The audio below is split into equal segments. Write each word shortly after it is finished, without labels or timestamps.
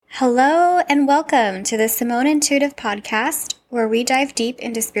Hello and welcome to the Simone Intuitive Podcast, where we dive deep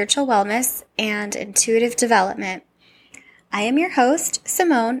into spiritual wellness and intuitive development. I am your host,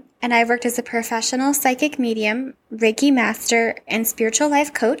 Simone, and I've worked as a professional psychic medium, Reiki master, and spiritual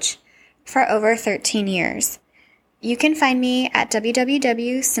life coach for over 13 years. You can find me at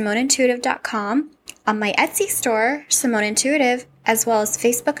www.simoneintuitive.com, on my Etsy store, Simone Intuitive, as well as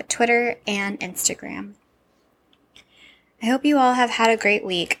Facebook, Twitter, and Instagram. I hope you all have had a great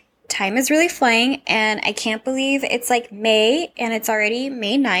week. Time is really flying, and I can't believe it's like May, and it's already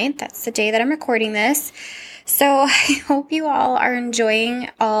May 9th. That's the day that I'm recording this. So I hope you all are enjoying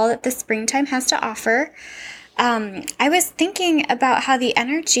all that the springtime has to offer. I was thinking about how the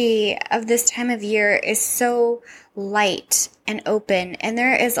energy of this time of year is so light and open, and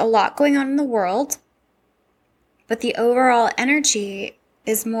there is a lot going on in the world, but the overall energy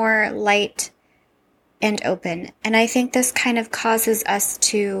is more light and open. And I think this kind of causes us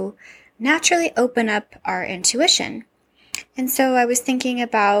to naturally open up our intuition. And so I was thinking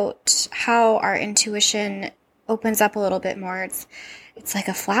about how our intuition opens up a little bit more. It's like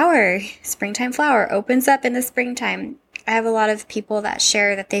a flower, springtime flower opens up in the springtime. I have a lot of people that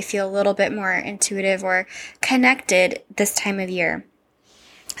share that they feel a little bit more intuitive or connected this time of year.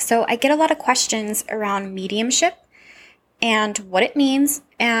 So I get a lot of questions around mediumship and what it means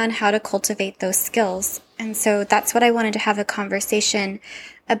and how to cultivate those skills. And so that's what I wanted to have a conversation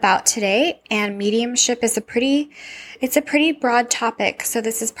about today. And mediumship is a pretty broad topic. So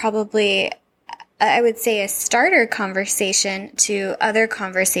this is probably, I would say, a starter conversation to other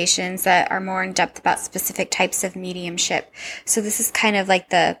conversations that are more in depth about specific types of mediumship. So this is kind of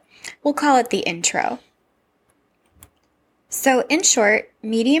like we'll call it the intro. So in short,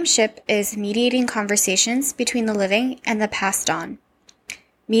 mediumship is mediating conversations between the living and the passed on.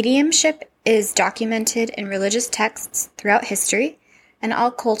 Mediumship is documented in religious texts throughout history, and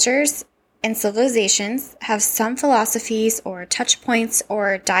all cultures and civilizations have some philosophies or touch points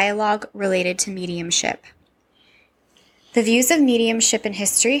or dialogue related to mediumship. The views of mediumship in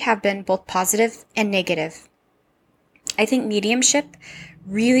history have been both positive and negative. I think mediumship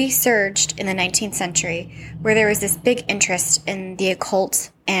really surged in the 19th century, where there was this big interest in the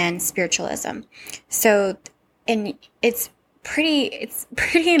occult and spiritualism. So, and it's pretty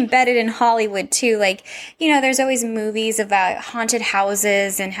embedded in Hollywood too. Like, there's always movies about haunted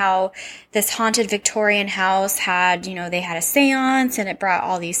houses and how this haunted Victorian house had, they had a seance and it brought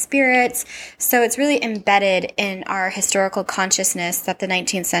all these spirits. So it's really embedded in our historical consciousness that the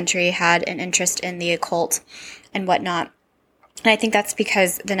 19th century had an interest in the occult and whatnot. And I think that's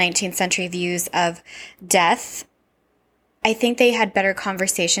because the 19th century views of death, I think they had better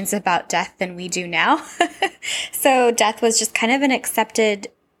conversations about death than we do now. So death was just kind of an accepted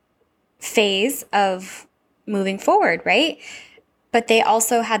phase of moving forward, right? But they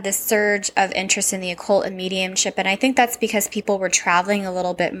also had this surge of interest in the occult and mediumship. And I think that's because people were traveling a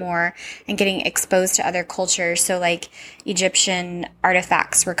little bit more and getting exposed to other cultures. So like Egyptian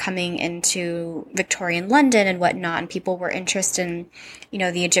artifacts were coming into Victorian London and whatnot. And people were interested in,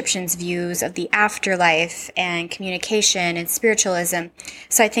 the Egyptians' views of the afterlife and communication and spiritualism.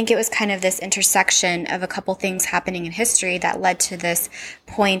 So I think it was kind of this intersection of a couple things happening in history that led to this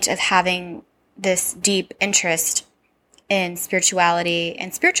point of having this deep interest in spirituality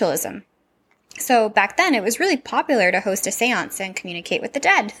and spiritualism. So back then it was really popular to host a seance and communicate with the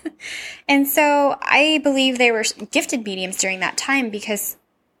dead. And so I believe they were gifted mediums during that time because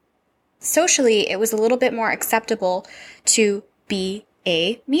socially it was a little bit more acceptable to be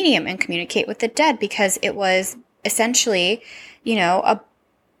a medium and communicate with the dead because it was essentially, a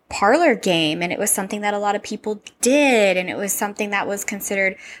parlor game, and it was something that a lot of people did, and it was something that was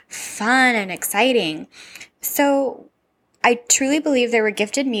considered fun and exciting. So I truly believe there were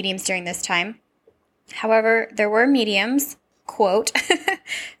gifted mediums during this time. However, there were mediums, quote,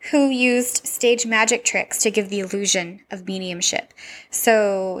 who used stage magic tricks to give the illusion of mediumship.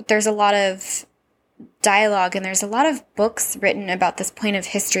 So there's a lot of dialogue and there's a lot of books written about this point of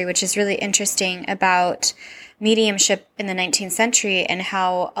history, which is really interesting about mediumship in the 19th century and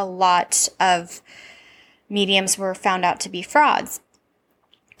how a lot of mediums were found out to be frauds.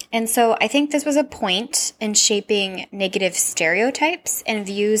 And so I think this was a point in shaping negative stereotypes and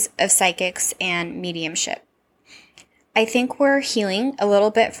views of psychics and mediumship. I think we're healing a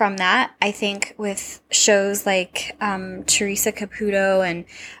little bit from that. I think with shows like Teresa Caputo and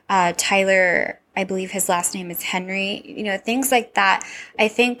Tyler, I believe his last name is Henry, things like that. I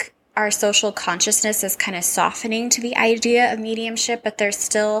think our social consciousness is kind of softening to the idea of mediumship, but there's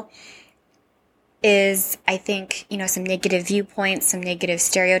still is, I think, some negative viewpoints, some negative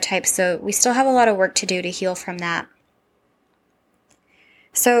stereotypes. So we still have a lot of work to do to heal from that.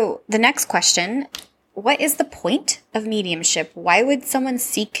 So the next question, what is the point of mediumship? Why would someone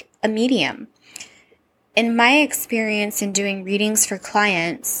seek a medium? In my experience in doing readings for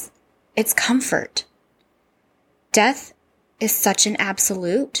clients, it's comfort. Death is such an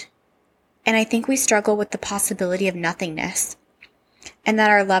absolute, and I think we struggle with the possibility of nothingness, and that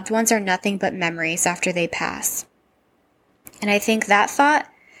our loved ones are nothing but memories after they pass. And I think that thought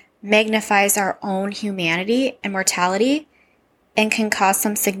magnifies our own humanity and mortality and can cause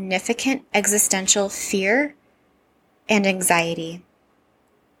some significant existential fear and anxiety.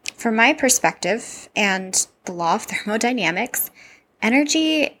 From my perspective and the law of thermodynamics,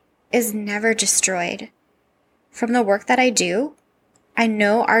 energy is never destroyed. From the work that I do, I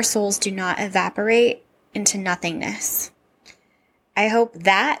know our souls do not evaporate into nothingness. I hope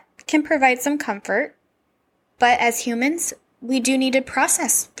that can provide some comfort, but as humans, we do need to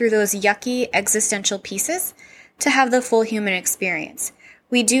process through those yucky existential pieces to have the full human experience.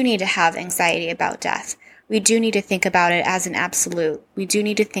 We do need to have anxiety about death. We do need to think about it as an absolute. We do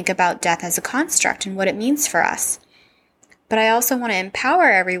need to think about death as a construct and what it means for us. But I also want to empower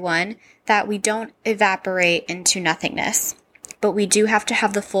everyone that we don't evaporate into nothingness, but we do have to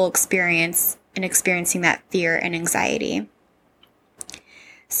have the full experience in experiencing that fear and anxiety.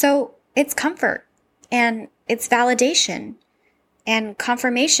 So it's comfort and it's validation and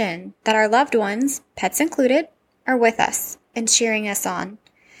confirmation that our loved ones, pets included, are with us and cheering us on.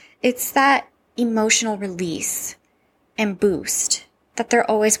 It's that emotional release and boost that they're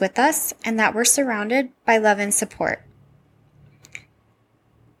always with us and that we're surrounded by love and support.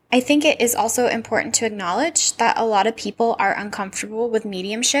 I think it is also important to acknowledge that a lot of people are uncomfortable with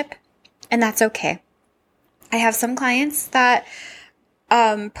mediumship, and that's okay. I have some clients that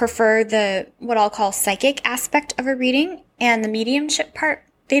prefer the what I'll call psychic aspect of a reading, and the mediumship part,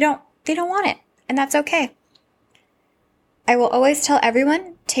 they don't want it, and that's okay. I will always tell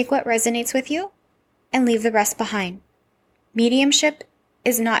everyone, take what resonates with you and leave the rest behind. Mediumship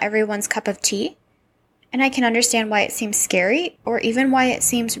is not everyone's cup of tea, and I can understand why it seems scary or even why it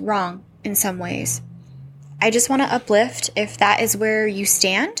seems wrong in some ways. I just want to uplift if that is where you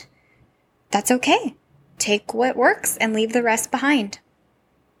stand. That's okay. Take what works and leave the rest behind.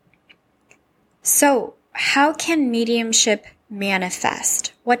 So, how can mediumship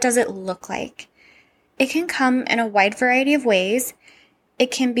manifest? What does it look like? It can come in a wide variety of ways. It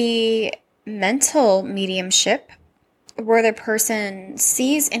can be mental mediumship, where the person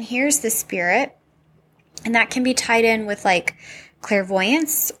sees and hears the spirit, and that can be tied in with like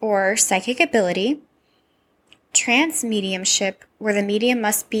clairvoyance or psychic ability. Trance mediumship, where the medium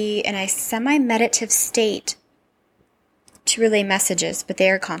must be in a semi-meditative state to relay messages, but they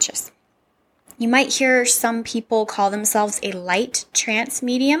are conscious. You might hear some people call themselves a light trance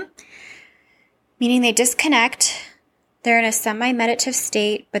medium, meaning they disconnect, they're in a semi-meditative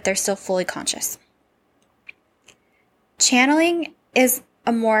state, but they're still fully conscious. Channeling is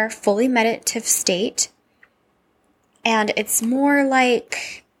a more fully meditative state, and it's more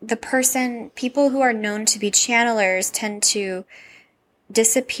like people who are known to be channelers tend to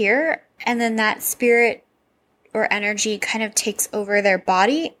disappear, and then that spirit or energy kind of takes over their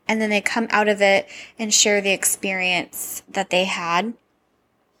body, and then they come out of it and share the experience that they had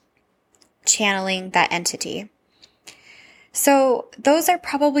channeling that entity. So those are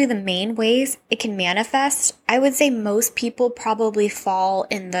probably the main ways it can manifest. I would say most people probably fall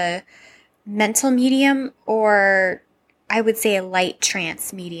in the mental medium, or I would say a light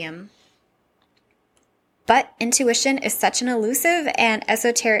trance medium. But intuition is such an elusive and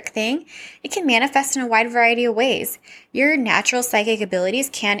esoteric thing. It can manifest in a wide variety of ways. Your natural psychic abilities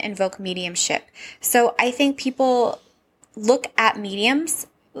can invoke mediumship. So I think people look at mediums,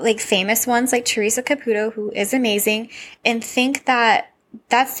 like famous ones like Teresa Caputo, who is amazing, and think that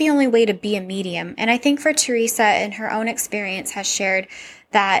that's the only way to be a medium. And I think for Teresa, in her own experience, has shared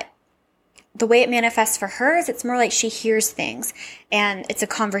that the way it manifests for her is it's more like she hears things and it's a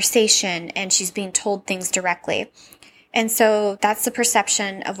conversation and she's being told things directly. And so that's the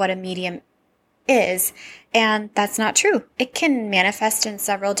perception of what a medium is. And that's not true. It can manifest in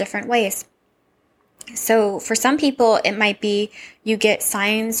several different ways. So for some people, it might be you get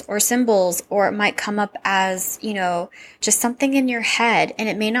signs or symbols, or it might come up as, just something in your head. And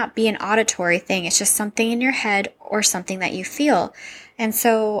it may not be an auditory thing. It's just something in your head or something that you feel. And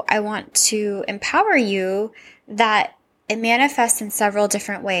so I want to empower you that it manifests in several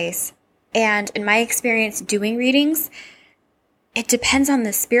different ways. And in my experience doing readings, it depends on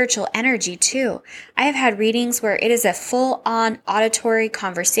the spiritual energy too. I have had readings where it is a full-on auditory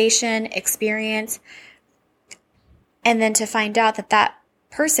conversation experience. And then to find out that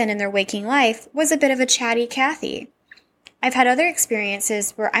person in their waking life was a bit of a chatty Cathy. I've had other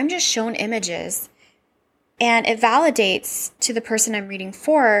experiences where I'm just shown images and it validates to the person I'm reading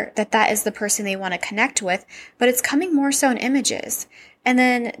for that that is the person they want to connect with, but it's coming more so in images. And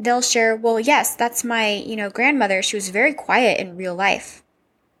then they'll share, well, yes, that's my, grandmother. She was very quiet in real life.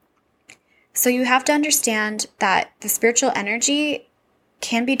 So you have to understand that the spiritual energy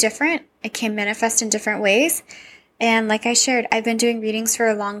can be different. It can manifest in different ways. And like I shared, I've been doing readings for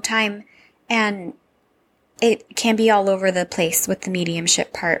a long time, and it can be all over the place with the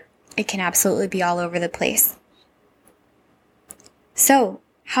mediumship part. It can absolutely be all over the place. So,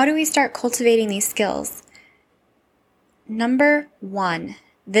 how do we start cultivating these skills? Number 1,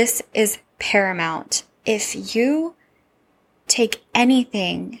 this is paramount. If you take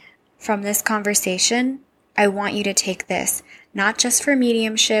anything from this conversation, I want you to take this, not just for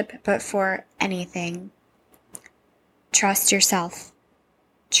mediumship, but for anything. Trust yourself.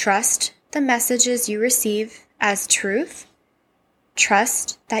 Trust the messages you receive as truth.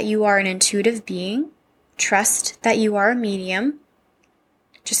 Trust that you are an intuitive being. Trust that you are a medium.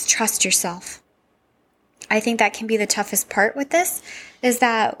 Just trust yourself. I think that can be the toughest part with this, is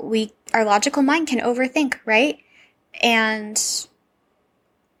that our logical mind can overthink, right? And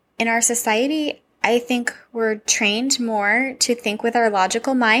in our society, I think we're trained more to think with our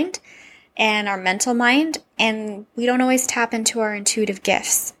logical mind and our mental mind, and we don't always tap into our intuitive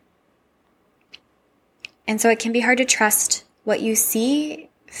gifts. And so it can be hard to trust what you see,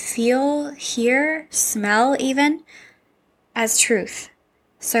 feel, hear, smell even as truth.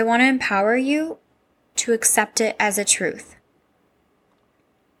 So I want to empower you to accept it as a truth.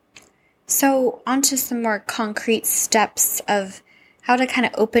 So on to some more concrete steps of how to kind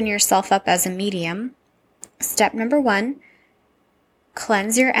of open yourself up as a medium. Step number 1,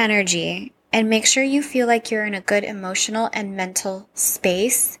 cleanse your energy and make sure you feel like you're in a good emotional and mental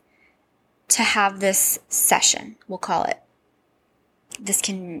space to have this session, we'll call it.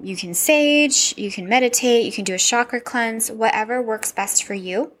 You can sage, you can meditate, you can do a chakra cleanse, whatever works best for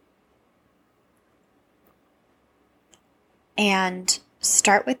you. And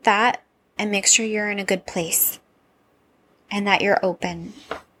start with that and make sure you're in a good place and that you're open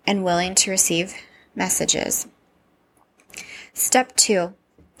and willing to receive messages. Step 2,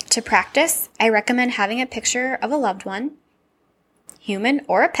 to practice, I recommend having a picture of a loved one, human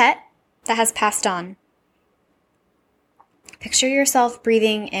or a pet, that has passed on. Picture yourself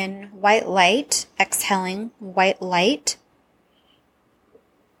breathing in white light, exhaling white light.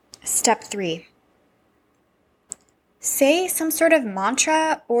 Step 3, say some sort of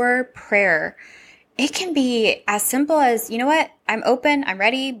mantra or prayer. It can be as simple as, you know what, I'm open, I'm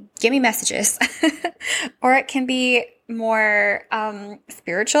ready, give me messages. Or it can be more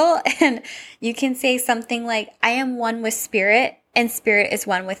spiritual, and you can say something like, I am one with spirit, and spirit is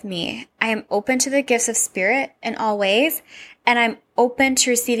one with me. I am open to the gifts of spirit in all ways, and I'm open to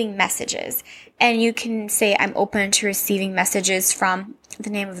receiving messages. And you can say, I'm open to receiving messages from the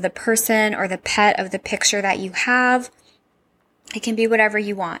name of the person or the pet of the picture that you have. It can be whatever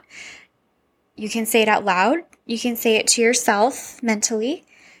you want. You can say it out loud. You can say it to yourself mentally.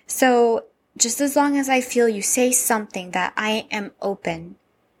 So just as long as I feel you say something that I am open,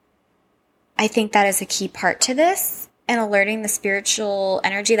 I think that is a key part to this, and alerting the spiritual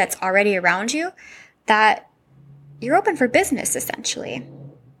energy that's already around you that you're open for business, essentially.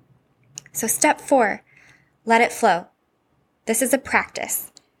 So step 4, let it flow. This is a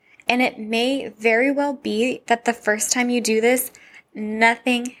practice, and it may very well be that the first time you do this,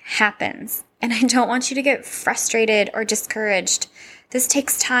 nothing happens. And I don't want you to get frustrated or discouraged. This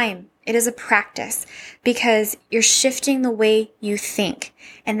takes time. It is a practice because you're shifting the way you think.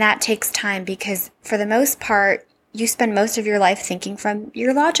 And that takes time because for the most part, you spend most of your life thinking from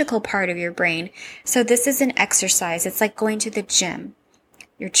your logical part of your brain. So this is an exercise. It's like going to the gym.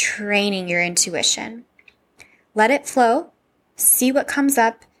 You're training your intuition. Let it flow, see what comes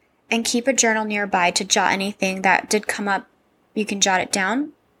up, and keep a journal nearby to jot anything that did come up. You can jot it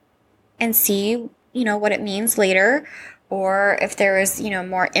down and see, what it means later. Or if there is,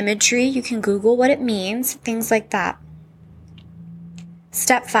 more imagery, you can Google what it means, things like that.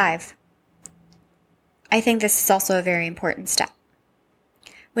 Step 5. I think this is also a very important step.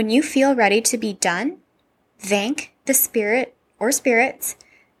 When you feel ready to be done, thank the spirit or spirits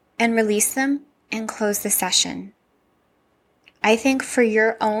and release them and close the session. I think for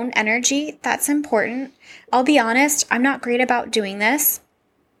your own energy, that's important. I'll be honest, I'm not great about doing this.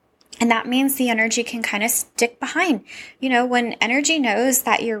 And that means the energy can kind of stick behind. When energy knows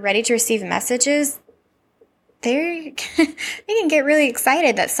that you're ready to receive messages, they can get really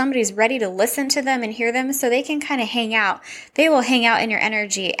excited that somebody's ready to listen to them and hear them, so they can kind of hang out. They will hang out in your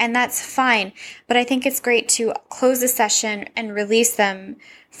energy, and that's fine. But I think it's great to close the session and release them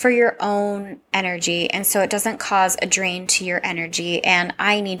for your own energy, and so it doesn't cause a drain to your energy. And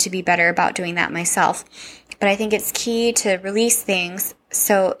I need to be better about doing that myself. But I think it's key to release things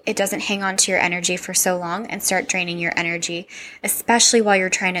so it doesn't hang on to your energy for so long and start draining your energy, especially while you're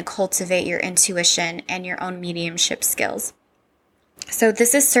trying to cultivate your intuition and your own mediumship skills. So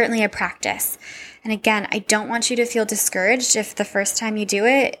this is certainly a practice. And again, I don't want you to feel discouraged if the first time you do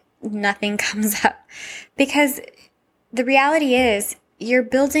it, nothing comes up. Because the reality is, you're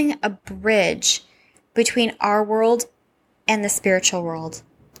building a bridge between our world and the spiritual world.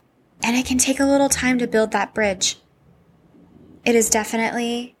 And it can take a little time to build that bridge. It is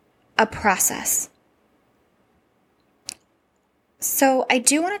definitely a process. So I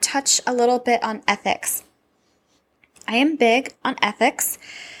do want to touch a little bit on ethics. I am big on ethics,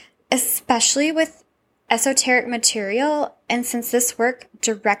 especially with esoteric material. And since this work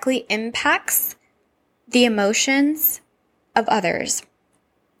directly impacts the emotions of others.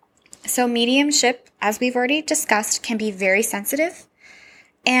 So mediumship, as we've already discussed, can be very sensitive.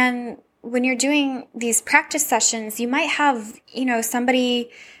 And when you're doing these practice sessions, you might have, somebody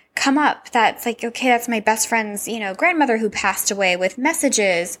come up that's like, okay, that's my best friend's, grandmother who passed away, with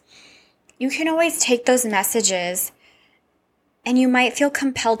messages. You can always take those messages and you might feel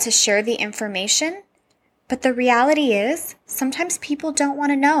compelled to share the information. But the reality is, sometimes people don't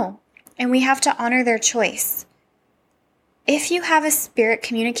want to know, and we have to honor their choice. If you have a spirit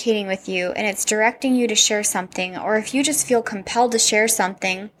communicating with you and it's directing you to share something, or if you just feel compelled to share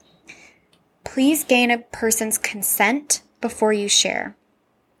something, please gain a person's consent before you share.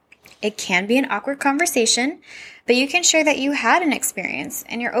 It can be an awkward conversation, but you can share that you had an experience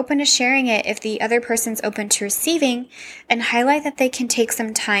and you're open to sharing it if the other person's open to receiving, and highlight that they can take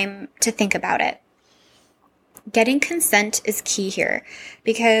some time to think about it. Getting consent is key here,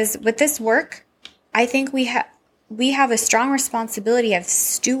 because with this work, I think we have a strong responsibility as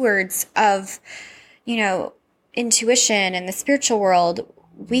stewards of, intuition and the spiritual world.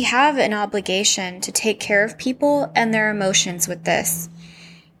 We have an obligation to take care of people and their emotions with this.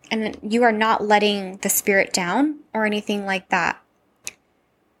 And you are not letting the spirit down or anything like that.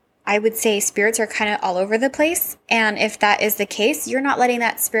 I would say spirits are kind of all over the place. And if that is the case, you're not letting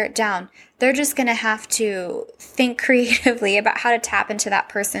that spirit down. They're just going to have to think creatively about how to tap into that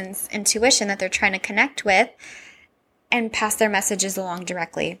person's intuition that they're trying to connect with and pass their messages along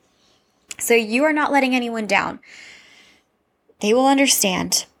directly. So you are not letting anyone down. They will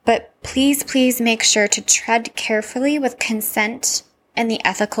understand. But please make sure to tread carefully with consent and the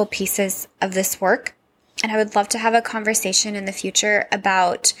ethical pieces of this work. And I would love to have a conversation in the future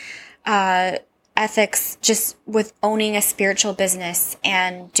about ethics just with owning a spiritual business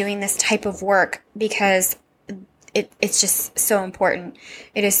and doing this type of work, because it's just so important.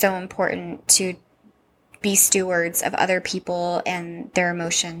 It is so important to be stewards of other people and their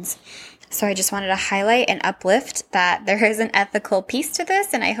emotions. So I just wanted to highlight and uplift that there is an ethical piece to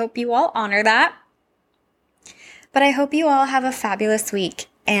this, and I hope you all honor that. But I hope you all have a fabulous week.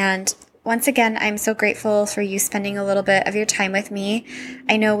 And once again, I'm so grateful for you spending a little bit of your time with me.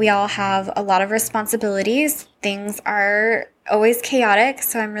 I know we all have a lot of responsibilities. Things are always chaotic,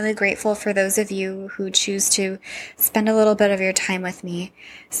 so I'm really grateful for those of you who choose to spend a little bit of your time with me.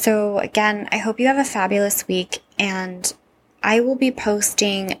 So again, I hope you have a fabulous week, and I will be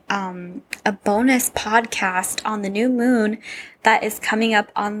posting a bonus podcast on the new moon that is coming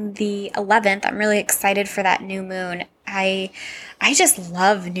up on the 11th. I'm really excited for that new moon. I just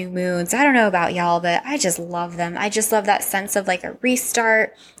love new moons. I don't know about y'all, but I just love them. I just love that sense of like a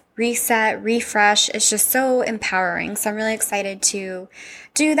restart, reset, refresh. It's just so empowering. So I'm really excited to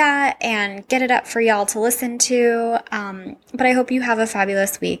do that and get it up for y'all to listen to. But I hope you have a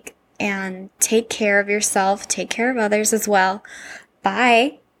fabulous week, and take care of yourself. Take care of others as well.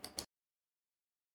 Bye.